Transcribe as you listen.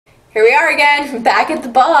Here we are again, back at the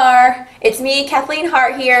bar. It's me, Kathleen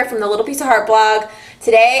Hart here from the Little Piece of Hart blog.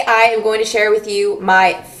 Today I am going to share with you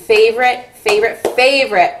my favorite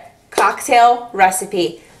cocktail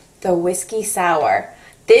recipe, the whiskey sour.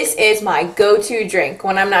 This is my go-to drink.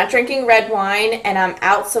 When I'm not drinking red wine and I'm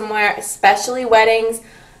out somewhere, especially weddings,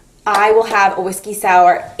 I will have a whiskey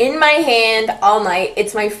sour in my hand all night.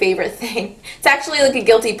 It's my favorite thing. It's actually like a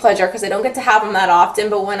guilty pleasure because I don't get to have them that often,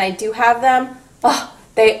 but when I do have them, oh,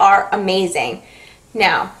 they are amazing.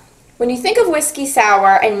 Now, when you think of whiskey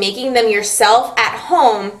sour and making them yourself at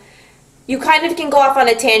home, you kind of can go off on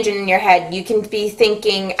a tangent in your head. You can be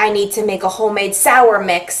thinking, I need to make a homemade sour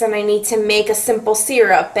mix, and I need to make a simple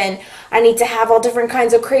syrup, and I need to have all different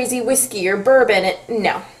kinds of crazy whiskey or bourbon.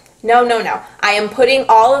 No. I am putting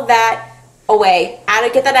all of that away.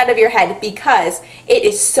 Get that out of your head, because it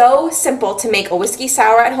is so simple to make a whiskey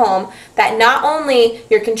sour at home that not only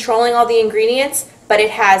you're controlling all the ingredients, but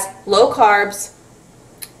it has low carbs,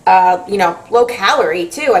 low calorie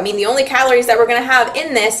too. I mean, the only calories that we're going to have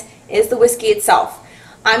in this is the whiskey itself.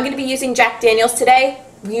 I'm going to be using Jack Daniel's today.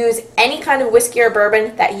 Use any kind of whiskey or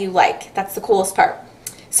bourbon that you like. That's the coolest part.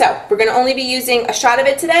 So we're going to only be using a shot of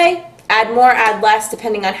it today. Add more, add less,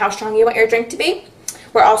 depending on how strong you want your drink to be.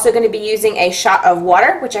 We're also going to be using a shot of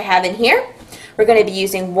water, which I have in here. We're going to be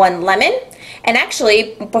using 1 lemon. And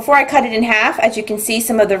actually, before I cut it in half, as you can see,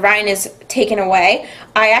 some of the rind is taken away.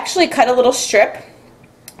 I actually cut a little strip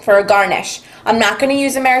for a garnish. I'm not going to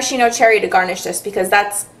use a maraschino cherry to garnish this because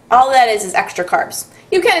that's all that is extra carbs.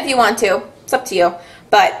 You can if you want to. It's up to you.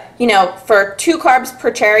 But, for 2 carbs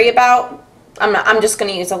per cherry about, I'm just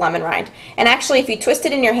going to use a lemon rind. And actually, if you twist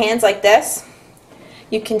it in your hands like this,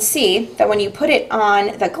 you can see that when you put it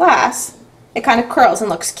on the glass, it kind of curls and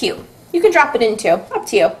looks cute. You can drop it in too. Up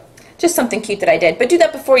to you. Just something cute that I did. But do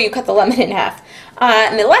that before you cut the lemon in half.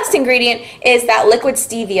 And the last ingredient is that liquid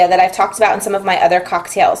stevia that I've talked about in some of my other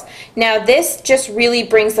cocktails. Now this just really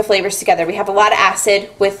brings the flavors together. We have a lot of acid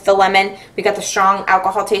with the lemon. We got the strong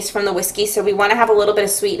alcohol taste from the whiskey, so we want to have a little bit of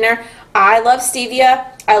sweetener. I love stevia.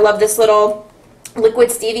 I love this little liquid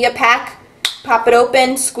stevia pack. Pop it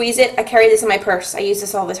open, squeeze it. I carry this in my purse. I use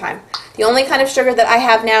this all the time. The only kind of sugar that I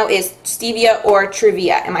have now is stevia or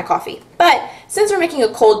Truvia in my coffee. But since we're making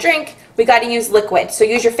a cold drink, we got to use liquid. So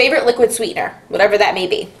use your favorite liquid sweetener, whatever that may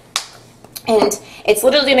be. And it's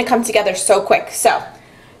literally going to come together so quick. So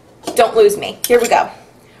don't lose me. Here we go.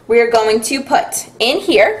 We are going to put in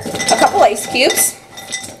here a couple ice cubes.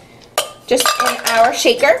 Just in our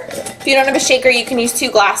shaker. If you don't have a shaker, you can use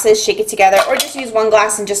 2 glasses, shake it together, or just use 1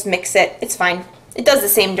 glass and just mix it. It's fine. It does the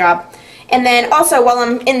same job. And then also, while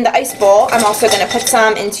I'm in the ice bowl, I'm also going to put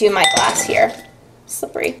some into my glass here.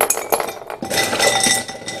 Slippery.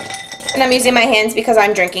 And I'm using my hands because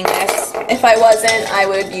I'm drinking this. If I wasn't, I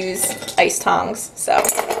would use ice tongs. So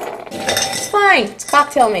it's fine. It's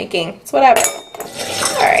cocktail making. It's whatever.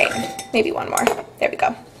 All right. Maybe 1 more. There we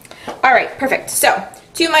go. All right. Perfect. So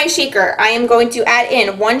to my shaker, I am going to add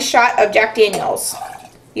in 1 shot of Jack Daniel's.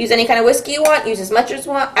 Use any kind of whiskey you want. Use as much as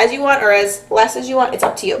you want or as less as you want. It's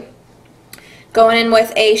up to you. Going in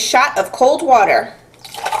with a shot of cold water.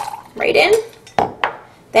 Right in.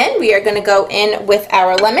 Then we are going to go in with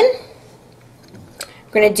our lemon.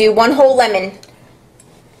 We're going to do 1 whole lemon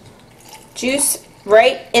juice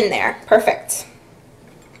right in there. Perfect.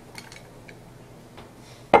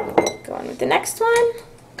 Go on with the next one.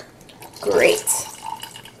 Great.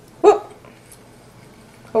 Whoop.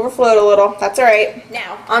 Overflowed a little. That's all right.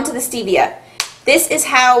 Now, onto the stevia. This is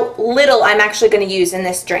how little I'm actually going to use in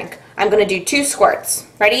this drink. I'm going to do 2 squirts.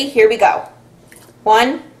 Ready? Here we go.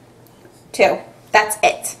 1, 2. That's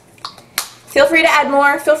it. Feel free to add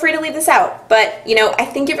more. Feel free to leave this out. But, I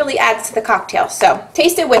think it really adds to the cocktail. So,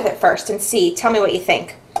 taste it with it first and see. Tell me what you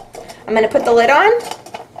think. I'm going to put the lid on.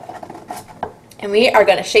 And we are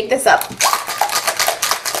going to shake this up.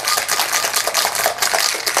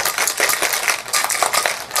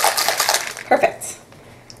 Perfect.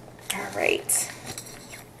 All right.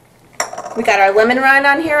 We got our lemon rind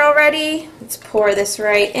on here already. Let's pour this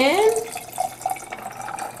right in.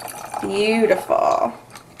 Beautiful.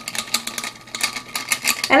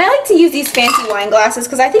 And I like to use these fancy wine glasses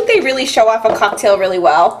because I think they really show off a cocktail really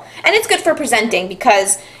well. And it's good for presenting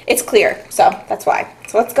because it's clear. So that's why.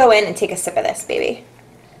 So let's go in and take a sip of this, baby.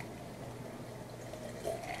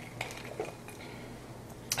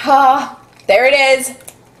 Ah, there it is.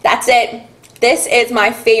 That's it. This is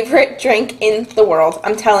my favorite drink in the world.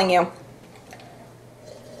 I'm telling you.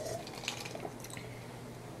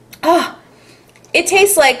 Ah, it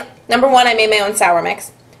tastes like, number 1, I made my own sour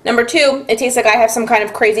mix. Number 2, it tastes like I have some kind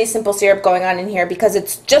of crazy simple syrup going on in here because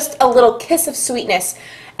it's just a little kiss of sweetness.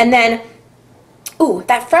 And then Ooh,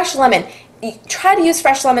 that fresh lemon. Try to use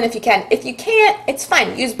fresh lemon if you can. If you can't, it's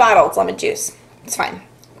fine. Use bottled lemon juice. It's fine.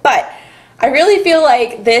 But I really feel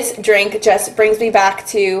like this drink just brings me back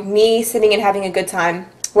to me sitting and having a good time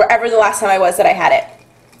wherever the last time I was that I had it.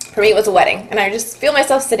 For me, it was a wedding, and I just feel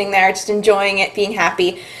myself sitting there just enjoying it, being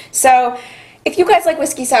happy. So if you guys like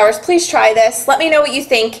whiskey sours, please try this. Let me know what you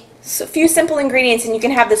think. So a few simple ingredients, and you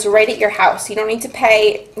can have this right at your house. You don't need to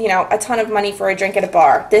pay, you know, a ton of money for a drink at a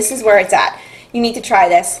bar. This is where it's at. You need to try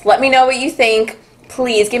this. Let me know what you think.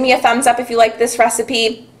 Please give me a thumbs up if you like this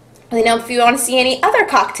recipe. Let me know if you want to see any other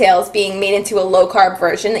cocktails being made into a low-carb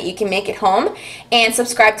version that you can make at home. And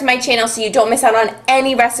subscribe to my channel so you don't miss out on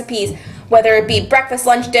any recipes, whether it be breakfast,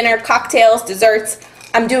 lunch, dinner, cocktails, desserts.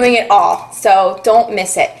 I'm doing it all, so don't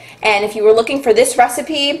miss it. And if you were looking for this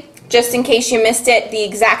recipe, just in case you missed it, the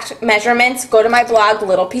exact measurements, go to my blog,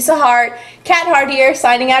 Little Piece of Heart. Kat Hart here,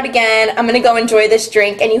 signing out again. I'm going to go enjoy this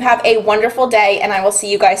drink, and you have a wonderful day, and I will see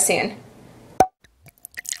you guys soon.